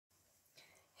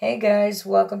Hey guys,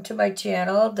 welcome to my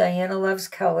channel, Diana Loves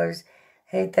Colors.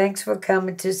 Hey, thanks for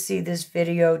coming to see this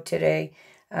video today.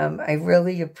 I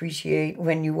really appreciate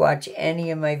when you watch any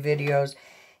of my videos.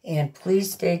 And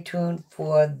please stay tuned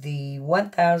for the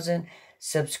 1,000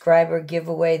 subscriber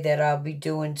giveaway that I'll be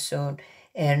doing soon.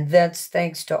 And that's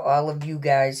thanks to all of you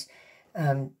guys.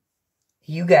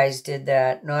 You guys did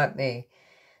that, not me.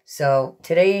 So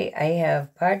today I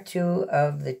have part 2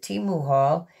 of the Temu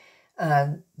haul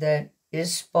that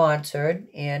is sponsored,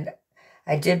 and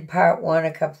I did part 1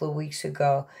 a couple of weeks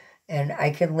ago, and I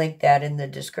can link that in the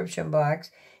description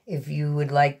box if you would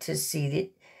like to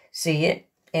see it.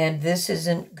 And this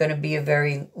isn't going to be a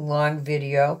very long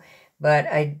video, but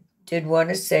I did want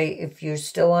to say if you're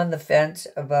still on the fence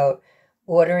about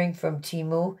ordering from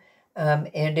Temu,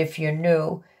 and if you're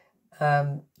new,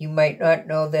 you might not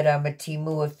know that I'm a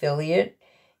Temu affiliate,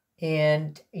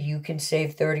 and you can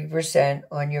save 30%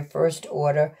 on your first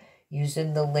order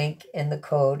using the link and the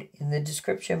code in the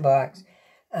description box.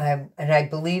 And I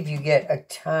believe you get a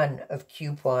ton of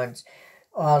coupons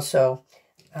also.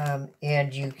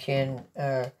 And you can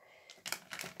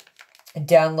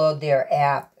download their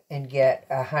app and get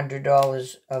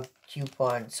 $100 of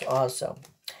coupons also.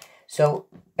 So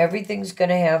everything's going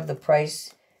to have the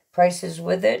prices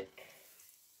with it,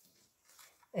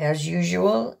 as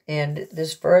usual. And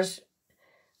this first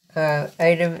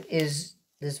item is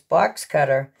this box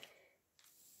cutter.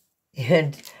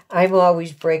 And I'm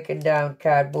always breaking down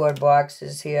cardboard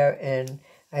boxes here, and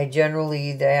I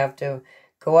generally either have to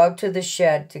go out to the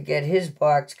shed to get his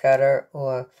box cutter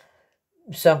or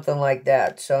something like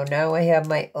that. So now I have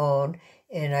my own,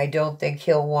 and I don't think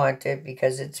he'll want it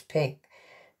because it's pink.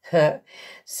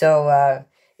 So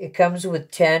it comes with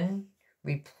 10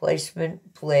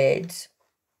 replacement blades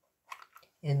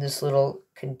in this little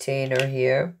container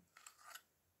here.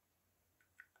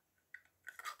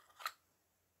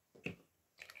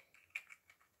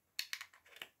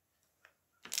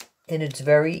 And it's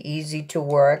very easy to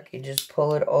work. You just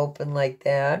pull it open like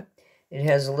that. It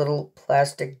has a little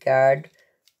plastic guard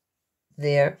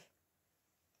there.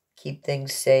 Keep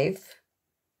things safe.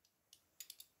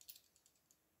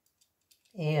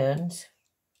 And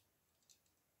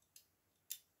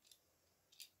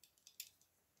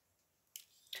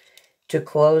to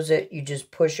close it, you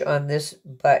just push on this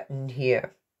button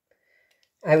here.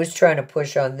 I was trying to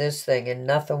push on this thing and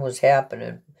nothing was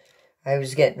happening. I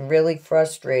was getting really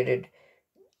frustrated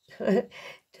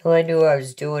till I knew I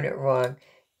was doing it wrong.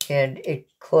 And it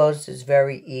closes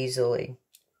very easily.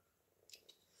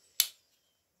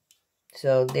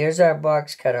 So there's our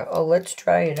box cutter. Oh, let's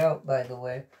try it out, by the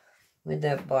way. Where'd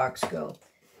that box go?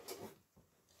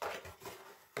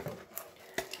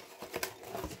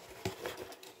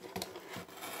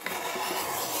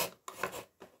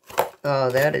 Oh,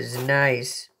 that is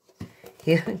nice.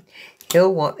 He'll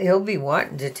be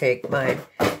wanting to take mine.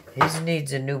 His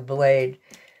needs a new blade.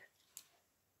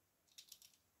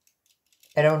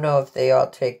 I don't know if they all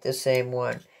take the same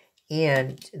one.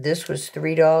 And this was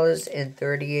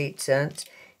 $3.38.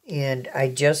 And I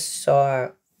just saw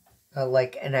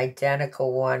like an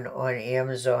identical one on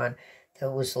Amazon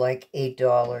that was like $8,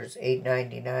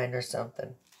 $8.99 or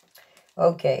something.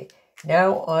 Okay,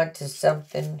 now on to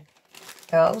something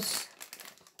else.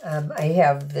 I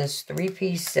have this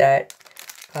 3-piece set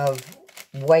of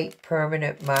white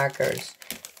permanent markers.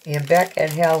 And back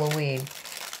at Halloween,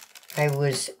 I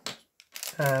was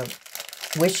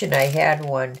wishing I had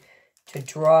one to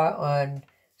draw on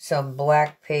some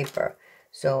black paper.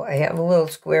 So I have a little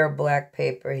square of black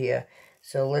paper here.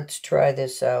 So let's try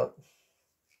this out.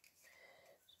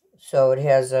 So it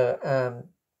has a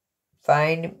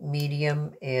fine,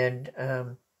 medium, and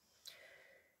a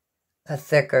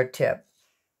thicker tip.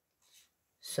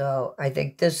 So I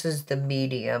think this is the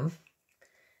medium.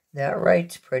 That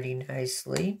writes pretty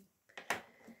nicely.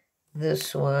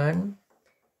 This one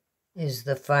is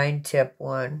the fine tip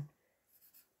one.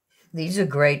 These are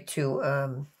great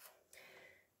to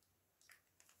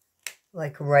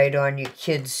like write on your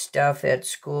kids' stuff at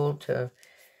school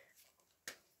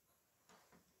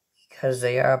because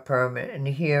they are permanent. And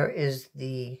here is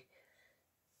the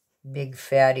big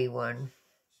fatty one.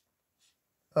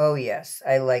 Oh yes,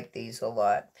 I like these a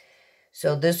lot.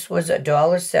 So this was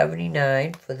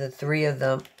 $1.79 for the 3 of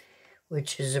them,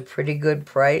 which is a pretty good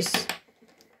price.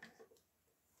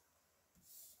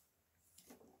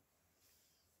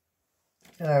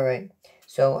 All right,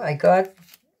 so I got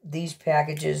these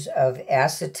packages of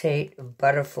acetate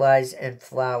butterflies and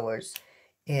flowers,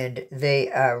 and they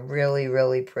are really,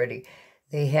 really pretty.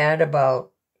 They had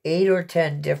about 8 or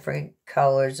 10 different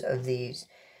colors of these.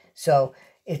 So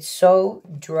it's so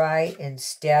dry and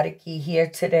staticky here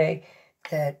today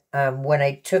that when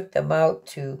I took them out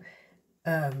to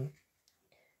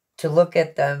look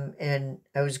at them, and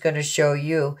I was going to show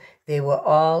you, they were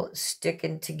all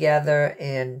sticking together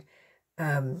and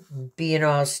being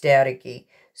all staticky.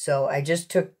 So I just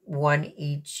took one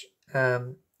each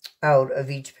out of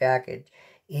each package,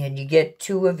 and you get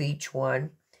 2 of each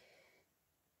one,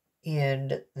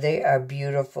 and they are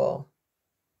beautiful.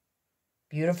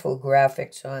 Beautiful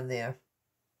graphics on there.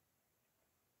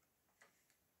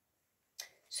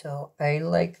 So I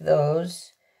like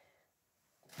those.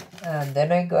 And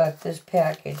then I got this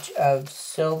package of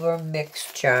silver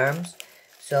mix charms.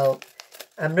 So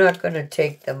I'm not going to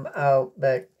take them out,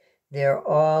 but they're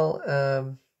all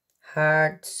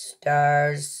hearts,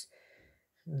 stars.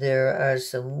 There are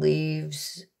some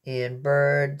leaves and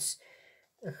birds,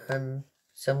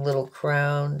 some little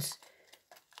crowns.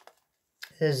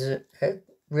 There's a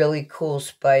really cool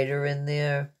spider in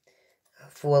there, a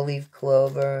 4-leaf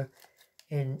clover,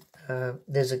 and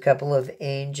there's a couple of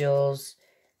angels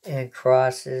and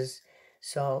crosses.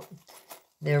 So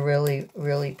they're really,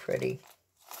 really pretty.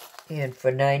 And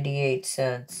for 98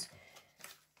 cents,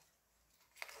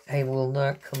 I will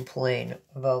not complain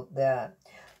about that.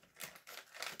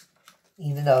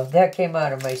 Even though that came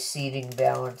out of my seating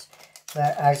balance.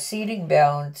 But our seating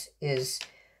balance is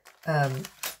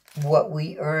what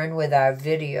we earn with our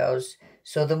videos.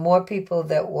 So the more people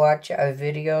that watch our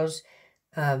videos,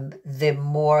 the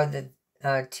more that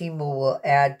Temu will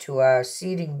add to our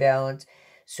seating balance,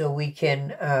 so we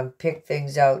can pick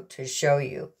things out to show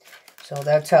you. So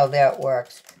that's how that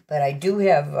works. But I do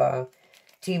have a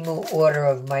Temu order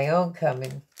of my own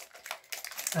coming,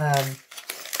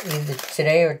 either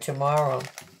today or tomorrow.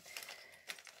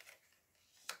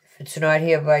 If it's not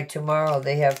here by tomorrow,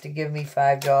 they have to give me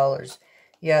 $5.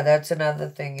 Yeah, that's another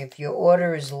thing. If your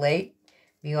order is late,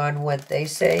 beyond what they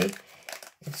say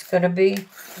it's going to be,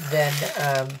 then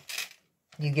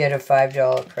you get a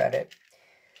 $5 credit.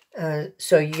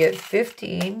 So you get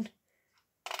 15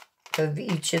 of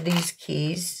each of these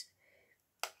keys.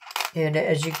 And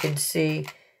as you can see,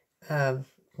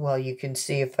 well, you can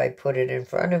see if I put it in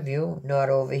front of you, not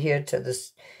over here to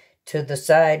the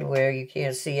side where you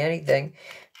can't see anything.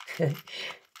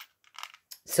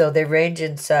 So they range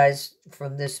in size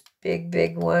from this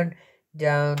big one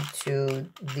down to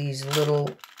these little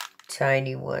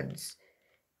tiny ones.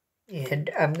 And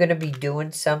I'm going to be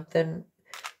doing something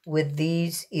with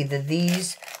these, either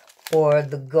these or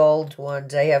the gold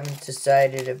ones. I haven't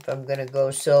decided if I'm going to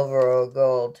go silver or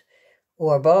gold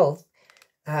or both.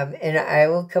 And I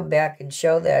will come back and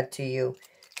show that to you.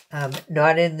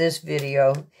 Not in this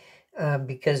video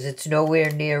because it's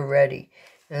nowhere near ready.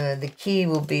 The key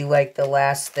will be like the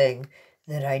last thing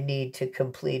that I need to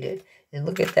complete it. And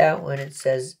look at that one. It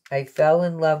says, I fell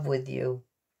in love with you.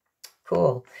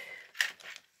 Cool.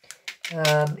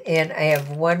 And I have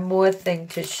one more thing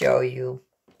to show you.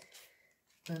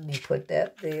 Let me put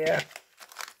that there.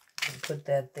 And put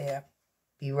that there.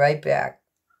 Be right back.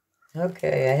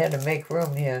 Okay, I had to make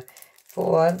room here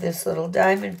for this little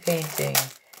diamond painting.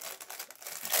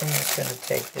 I'm just going to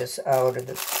take this out of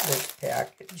this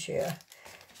package here.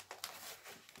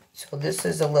 So this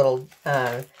is a little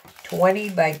 20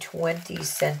 by 20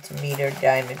 centimeter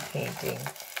diamond painting.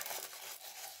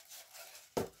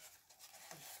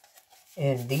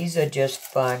 And these are just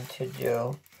fun to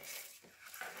do.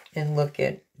 And look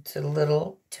at, it's a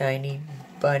little tiny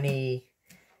bunny.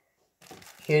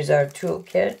 Here's our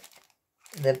toolkit,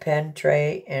 the pen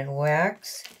tray and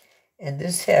wax. And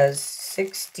this has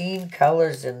 16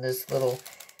 colors in this little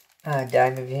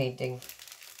diamond painting.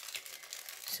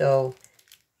 So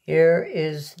here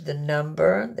is the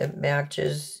number that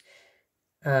matches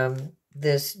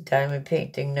this diamond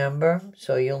painting number.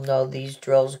 So you'll know these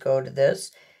drills go to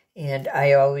this. And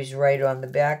I always write on the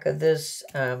back of this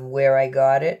where I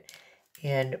got it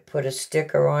and put a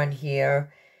sticker on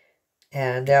here.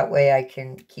 And that way I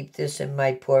can keep this in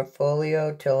my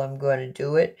portfolio till I'm going to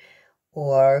do it,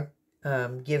 or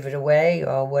give it away,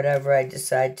 or whatever I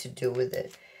decide to do with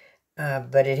it.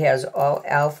 But it has all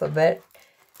alphabet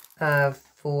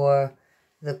for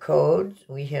the codes.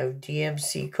 We have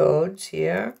DMC codes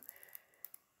here.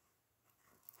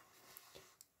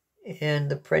 And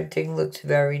the printing looks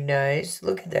very nice.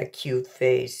 Look at that cute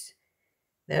face.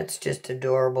 That's just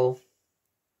adorable.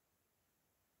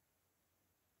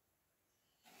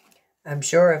 I'm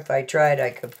sure if I tried,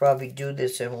 I could probably do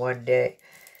this in one day.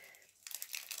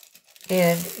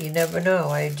 And you never know,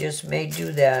 I just may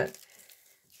do that.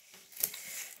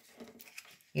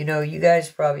 You know, you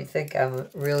guys probably think I'm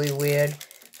really weird,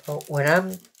 but when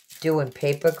I'm doing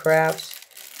paper crafts,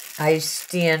 I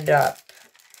stand up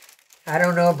I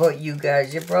don't know about you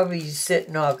guys. You're probably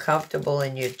sitting all comfortable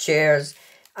in your chairs.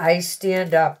 I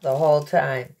stand up the whole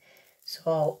time.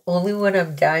 So only when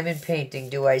I'm diamond painting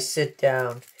do I sit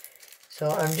down. So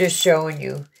I'm just showing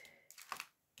you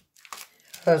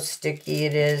how sticky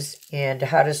it is and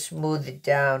how to smooth it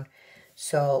down.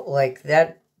 So like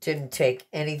that didn't take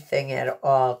anything at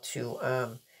all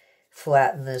to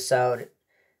flatten this out.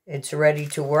 It's ready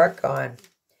to work on.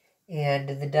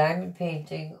 And the diamond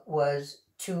painting was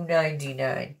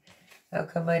 $2.99. How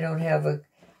come I don't have a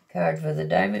card for the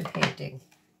diamond painting?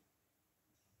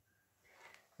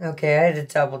 Okay, I had to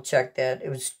double check that. It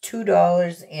was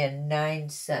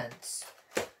 $2.09.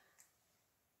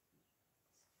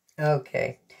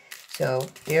 Okay, so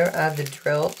here are the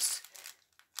drills.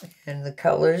 And the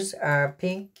colors are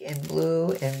pink and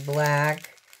blue and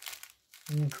black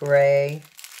and gray.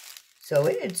 So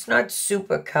it's not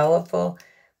super colorful,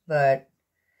 but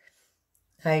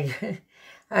I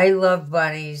I love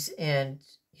bunnies, and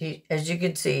he, as you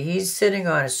can see, he's sitting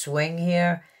on a swing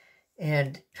here,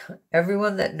 and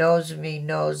everyone that knows me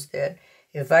knows that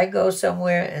if I go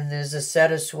somewhere and there's a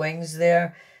set of swings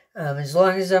there, as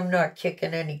long as I'm not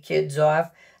kicking any kids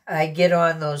off, I get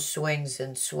on those swings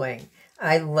and swing.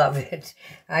 I love it.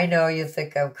 I know you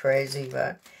think I'm crazy,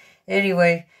 but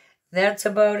anyway, that's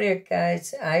about it,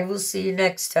 guys. I will see you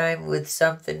next time with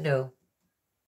something new.